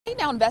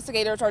Now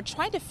investigators are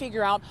trying to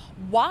figure out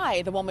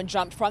why the woman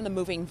jumped from the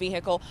moving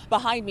vehicle.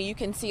 Behind me, you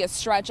can see a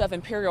stretch of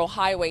Imperial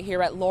Highway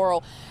here at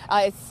Laurel.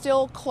 It's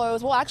still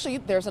closed. Well, actually,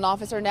 there's an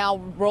officer now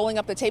rolling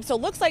up the tape, so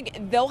it looks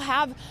like they'll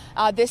have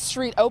this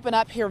street open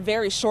up here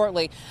very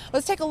shortly.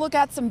 Let's take a look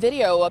at some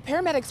video.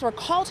 Paramedics were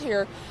called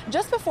here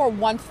just before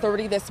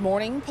 1:30 this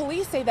morning.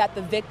 Police say that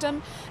the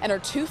victim and her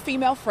two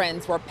female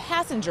friends were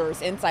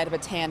passengers inside of a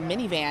tan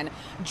minivan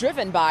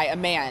driven by a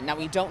man. Now,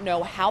 we don't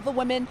know how the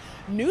women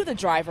knew the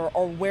driver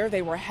or where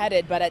they were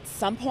headed, but at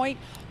some point,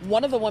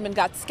 one of the women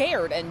got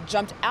scared and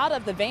jumped out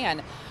of the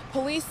van.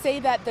 Police say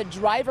that the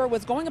driver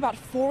was going about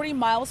 40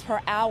 miles per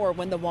hour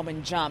when the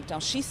woman jumped. Now,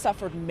 she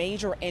suffered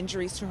major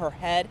injuries to her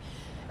head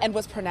and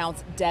was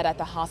pronounced dead at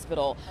the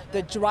hospital.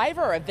 The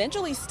driver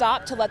eventually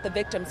stopped to let the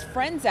victim's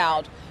friends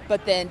out,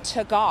 but then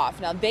took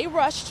off. Now, they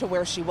rushed to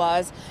where she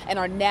was and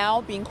are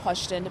now being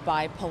questioned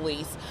by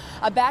police.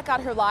 Back out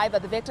here live,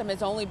 the victim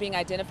is only being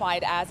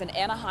identified as an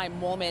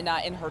Anaheim woman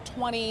in her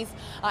 20s.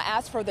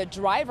 As for the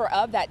driver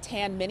of that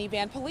tan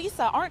minivan, police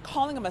aren't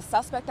calling him a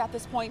suspect at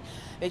this point.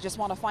 They just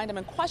want to find him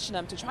and question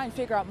him to try and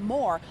figure out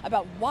more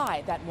about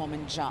why that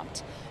woman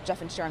jumped.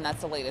 Jeff and Sharon,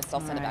 that's the latest.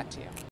 I'll send it back to you.